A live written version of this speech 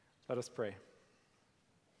Let us pray.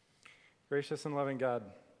 Gracious and loving God,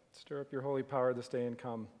 stir up your holy power this day and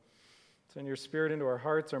come. Send your Spirit into our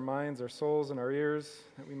hearts, our minds, our souls, and our ears,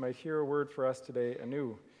 that we might hear a word for us today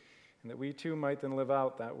anew, and that we too might then live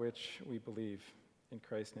out that which we believe. In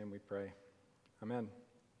Christ's name we pray. Amen.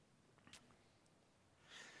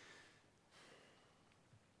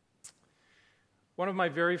 One of my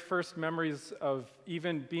very first memories of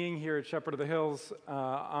even being here at Shepherd of the Hills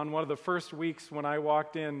on one of the first weeks when I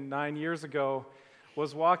walked in 9 years ago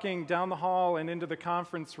was walking down the hall and into the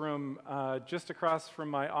conference room just across from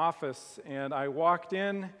my office. And I walked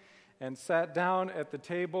in and sat down at the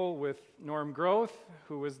table with Norm Groth,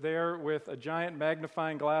 who was there with a giant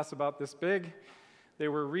magnifying glass about this big. They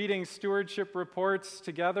were reading stewardship reports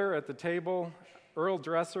together at the table. Earl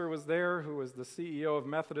Dresser was there, who was the CEO of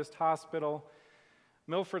Methodist Hospital.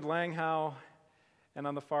 Milford Langhow, and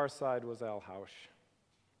on the far side was Al Hausch.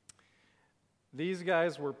 These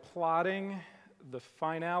guys were plotting the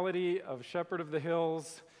finality of Shepherd of the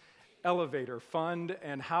Hills elevator fund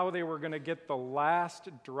and how they were going to get the last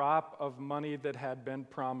drop of money that had been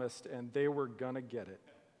promised, and they were going to get it.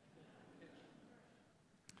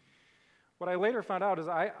 What I later found out is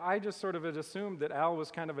I just sort of had assumed that Al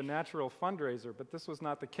was kind of a natural fundraiser, but this was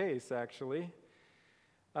not the case, actually.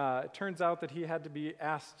 It turns out that he had to be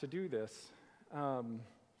asked to do this.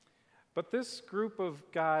 But this group of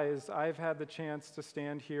guys, I've had the chance to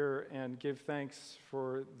stand here and give thanks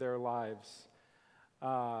for their lives.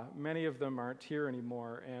 Many of them aren't here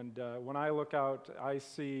anymore, and when I look out, I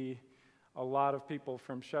see a lot of people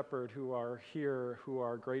from Shepherd who are here, who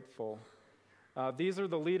are grateful. These are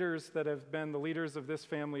the leaders that have been the leaders of this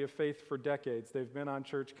family of faith for decades. They've been on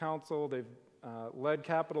church council, they've led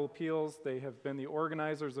capital appeals, they have been the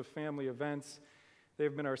organizers of family events,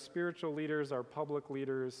 they've been our spiritual leaders, our public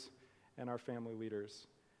leaders, and our family leaders.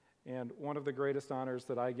 And one of the greatest honors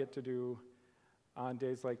that I get to do on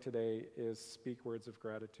days like today is speak words of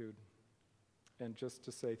gratitude and just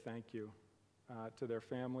to say thank you to their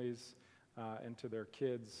families and to their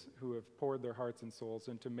kids who have poured their hearts and souls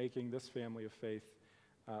into making this family of faith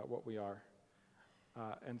what we are.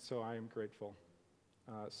 And so I am grateful.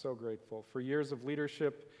 So grateful for years of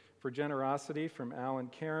leadership, for generosity from Al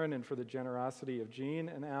and Karen, and for the generosity of Jean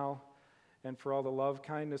and Al, and for all the love,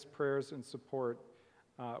 kindness, prayers, and support.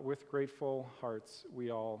 With grateful hearts, we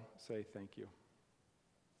all say thank you.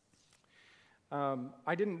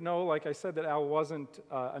 I didn't know, like I said, that Al wasn't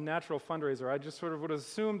a natural fundraiser. I just sort of would have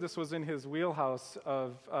assumed this was in his wheelhouse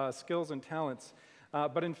of skills and talents.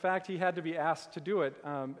 But in fact, he had to be asked to do it.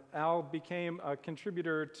 Al became a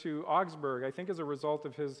contributor to Augsburg, I think as a result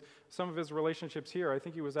of some of his relationships here. I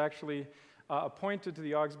think he was actually appointed to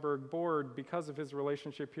the Augsburg board because of his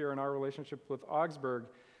relationship here and our relationship with Augsburg.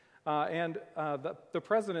 And the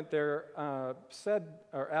president there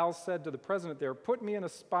Al said to the president there, "Put me in a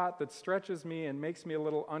spot that stretches me and makes me a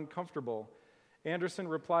little uncomfortable." Anderson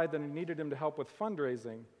replied that he needed him to help with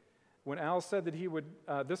fundraising. When Al said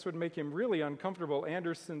that this would make him really uncomfortable,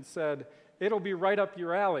 Anderson said, "It'll be right up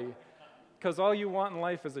your alley, because all you want in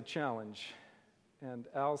life is a challenge." And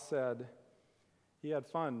Al said he had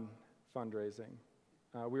fun fundraising.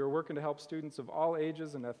 We were working to help students of all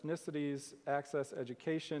ages and ethnicities access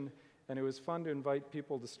education, and it was fun to invite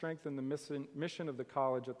people to strengthen the mission of the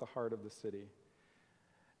college at the heart of the city.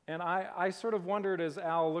 And I sort of wondered as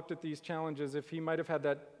Al looked at these challenges if he might have had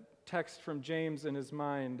that text from James in his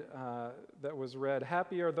mind that was read,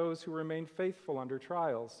 "Happy are those who remain faithful under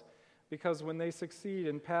trials, because when they succeed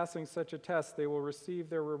in passing such a test, they will receive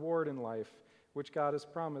their reward in life, which God has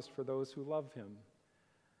promised for those who love him."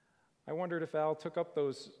 I wondered if Al took up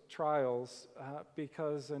those trials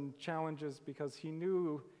and challenges because he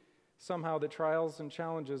knew somehow that trials and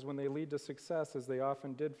challenges, when they lead to success, as they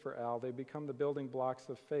often did for Al, they become the building blocks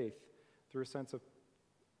of faith through a sense of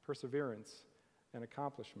perseverance and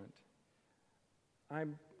accomplishment.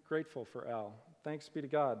 I'm grateful for Al. Thanks be to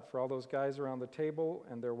God for all those guys around the table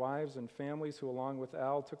and their wives and families who, along with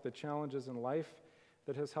Al, took the challenges in life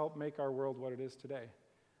that has helped make our world what it is today.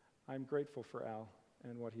 I'm grateful for Al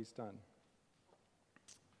and what he's done.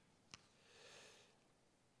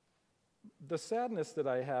 The sadness that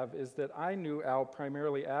I have is that I knew Al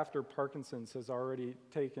primarily after Parkinson's has already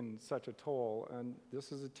taken such a toll, and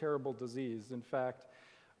this is a terrible disease. In fact,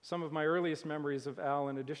 some of my earliest memories of Al,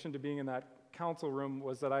 in addition to being in that council room,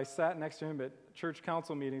 was that I sat next to him at church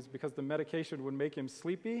council meetings because the medication would make him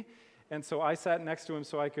sleepy, and so I sat next to him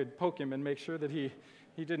so I could poke him and make sure that he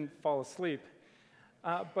didn't fall asleep.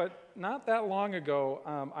 But not that long ago,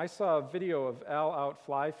 I saw a video of Al out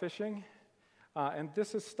fly fishing, and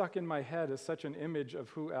this is stuck in my head as such an image of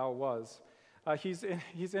who Al was. He's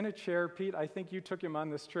in a chair. Pete, I think you took him on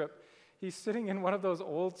this trip. He's sitting in one of those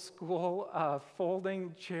old school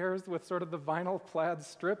folding chairs with sort of the vinyl plaid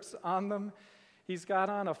strips on them. He's got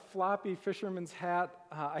on a floppy fisherman's hat.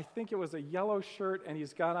 I think it was a yellow shirt, and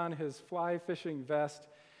he's got on his fly fishing vest.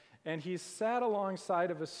 And he's sat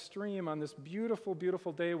alongside of a stream on this beautiful,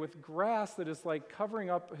 beautiful day with grass that is like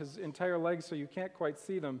covering up his entire legs so you can't quite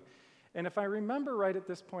see them. And if I remember right at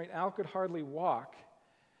this point, Al could hardly walk.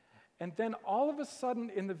 And then all of a sudden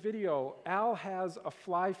in the video, Al has a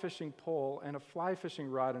fly fishing pole and a fly fishing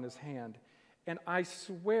rod in his hand. And I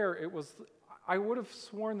swear I would have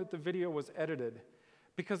sworn that the video was edited,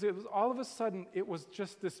 because it was all of a sudden, it was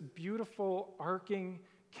just this beautiful arcing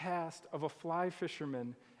cast of a fly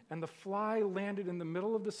fisherman, and the fly landed in the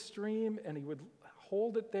middle of the stream, and he would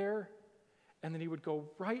hold it there, and then he would go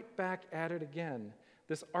right back at it again.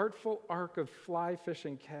 This artful arc of fly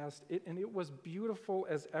fishing cast, and it was beautiful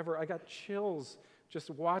as ever. I got chills just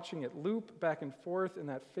watching it loop back and forth in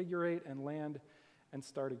that figure eight and land and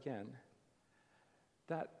start again.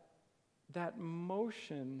 That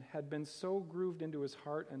motion had been so grooved into his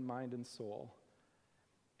heart and mind and soul.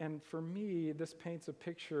 And for me, this paints a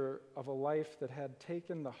picture of a life that had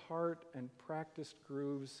taken the heart and practiced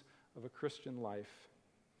grooves of a Christian life.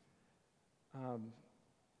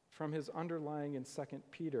 From his underlying in 2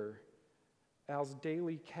 Peter, Al's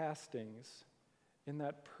daily castings in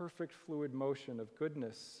that perfect fluid motion of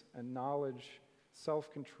goodness and knowledge,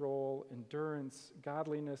 self-control, endurance,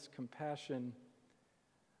 godliness, compassion,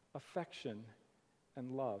 affection,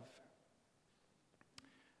 and love.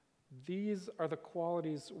 These are the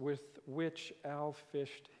qualities with which Al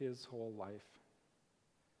fished his whole life.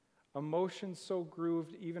 Emotion so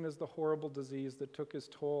grooved, even as the horrible disease that took his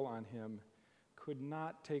toll on him could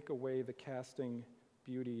not take away the casting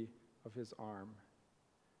beauty of his arm.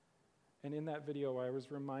 And in that video, I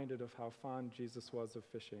was reminded of how fond Jesus was of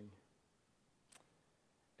fishing.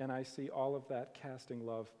 And I see all of that casting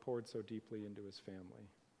love poured so deeply into his family,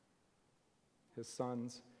 his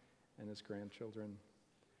sons and his grandchildren,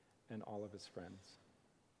 and all of his friends.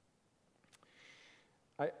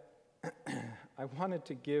 I wanted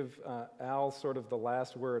to give Al sort of the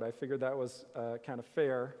last word. I figured that was kind of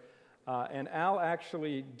fair. And Al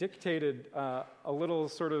actually dictated a little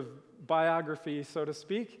sort of biography, so to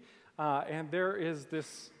speak. And there is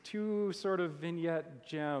this 2 sort of vignette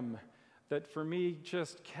gem that for me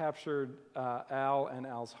just captured Al and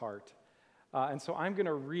Al's heart. And so I'm going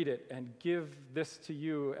to read it and give this to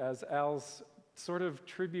you as Al's sort of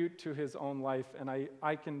tribute to his own life. And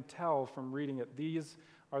I can tell from reading it, these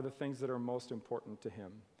are the things that are most important to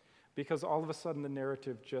him. Because all of a sudden the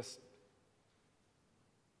narrative just...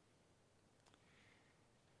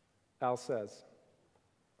 Al says,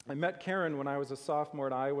 I met Karen when I was a sophomore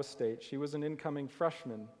at Iowa State. She was an incoming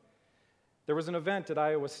freshman. There was an event at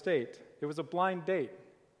Iowa State. It was a blind date,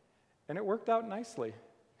 and it worked out nicely.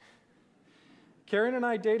 Karen and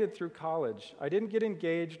I dated through college. I didn't get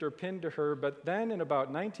engaged or pinned to her, but then in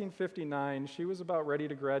about 1959, she was about ready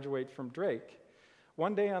to graduate from Drake.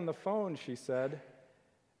 One day on the phone, she said,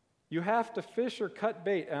 "You have to fish or cut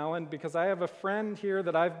bait, Alan, because I have a friend here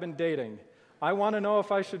that I've been dating. I want to know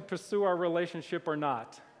if I should pursue our relationship or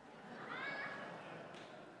not."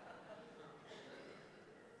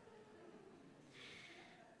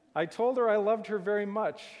 I told her I loved her very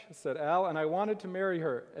much, said Al, and I wanted to marry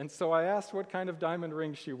her, and so I asked what kind of diamond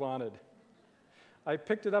ring she wanted. I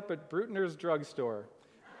picked it up at Brutner's drugstore.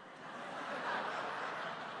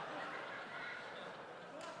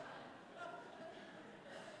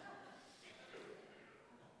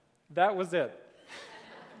 That was it.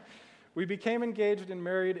 We became engaged and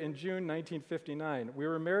married in June 1959. We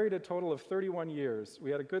were married a total of 31 years.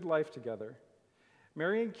 We had a good life together.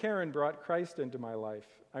 Marrying Karen brought Christ into my life.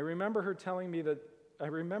 I remember her telling me that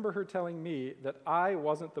I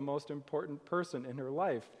wasn't the most important person in her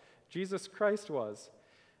life. Jesus Christ was.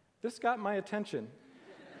 This got my attention.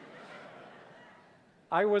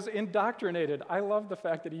 I was indoctrinated. I love the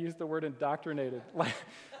fact that he used the word indoctrinated.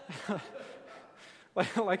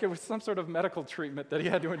 Like it was some sort of medical treatment that he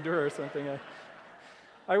had to endure or something.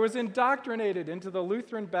 I was indoctrinated into the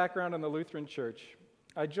Lutheran background in the Lutheran Church.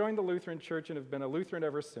 I joined the Lutheran Church and have been a Lutheran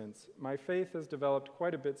ever since. My faith has developed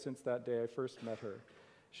quite a bit since that day I first met her.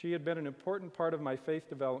 She had been an important part of my faith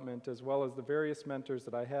development as well as the various mentors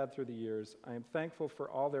that I had through the years. I am thankful for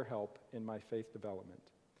all their help in my faith development.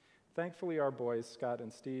 Thankfully, our boys, Scott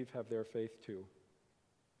and Steve, have their faith too.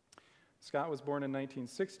 Scott was born in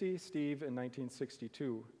 1960, Steve in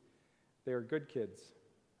 1962. They are good kids.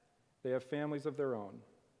 They have families of their own.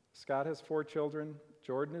 Scott has 4 children.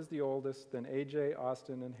 Jordan is the oldest, then AJ,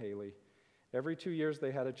 Austin, and Haley. Every 2 years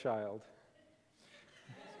they had a child.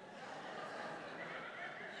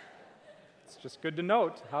 just good to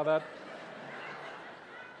note how that...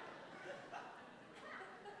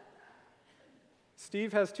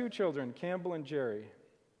 Steve has 2 children, Campbell and Jerry.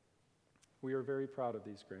 We are very proud of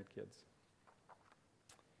these grandkids.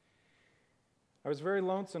 I was very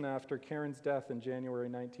lonesome after Karen's death in January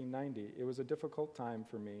 1990. It was a difficult time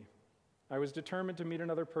for me. I was determined to meet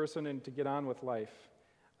another person and to get on with life.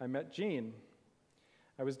 I met Jean.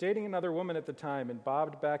 I was dating another woman at the time and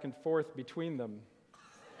bobbed back and forth between them.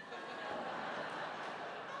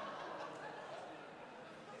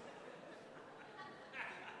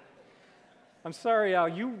 I'm sorry, Al,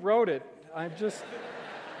 you wrote it.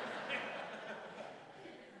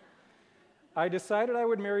 I decided I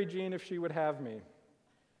would marry Jean if she would have me.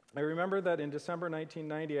 I remember that in December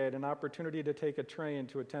 1990, I had an opportunity to take a train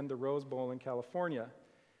to attend the Rose Bowl in California.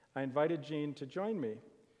 I invited Jean to join me.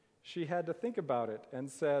 She had to think about it and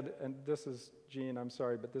said, and this is Jean, I'm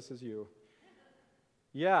sorry, but this is you.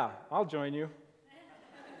 Yeah, I'll join you.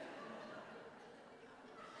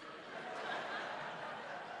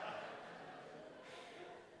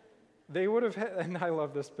 They would have had, and I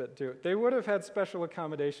love this bit too, they would have had special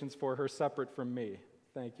accommodations for her separate from me.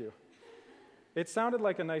 Thank you. It sounded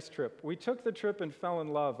like a nice trip. We took the trip and fell in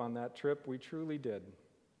love on that trip. We truly did.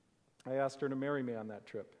 I asked her to marry me on that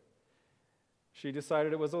trip. She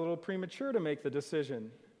decided it was a little premature to make the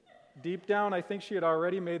decision. Deep down, I think she had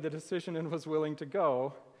already made the decision and was willing to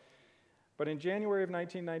go. But in January of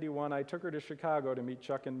 1991, I took her to Chicago to meet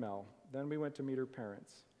Chuck and Mel. Then we went to meet her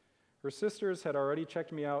parents. Her sisters had already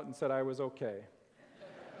checked me out and said I was okay.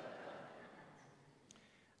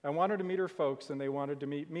 I wanted to meet her folks, and they wanted to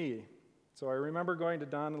meet me. So I remember going to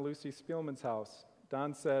Don and Lucy Spielman's house.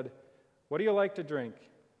 Don said, "What do you like to drink?"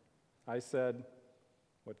 I said,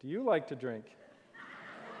 "What do you like to drink?"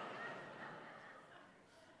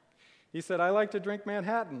 He said, "I like to drink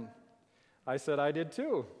Manhattan." I said, "I did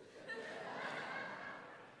too."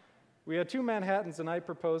 We had 2 Manhattans, and I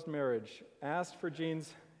proposed marriage, asked for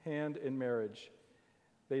Jean's hand in marriage.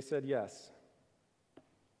 They said yes.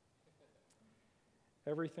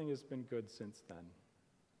 Everything has been good since then.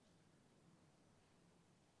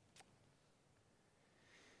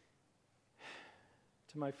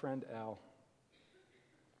 To my friend Al,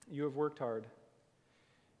 you have worked hard.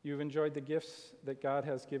 You have enjoyed the gifts that God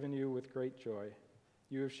has given you with great joy.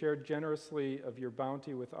 You have shared generously of your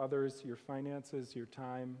bounty with others, your finances, your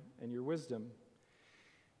time, and your wisdom.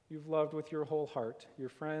 You've loved with your whole heart, your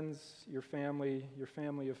friends, your family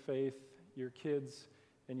of faith, your kids,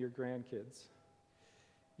 and your grandkids.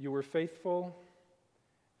 You were faithful,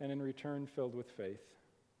 and in return filled with faith.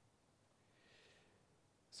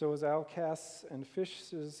 So as Al casts and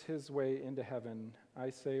fishes his way into heaven, I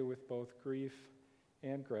say with both grief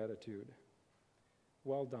and gratitude,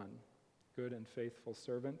 well done, good and faithful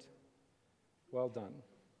servant. Well done.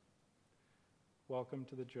 Welcome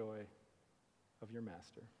to the joy of your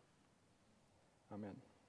master. Amen.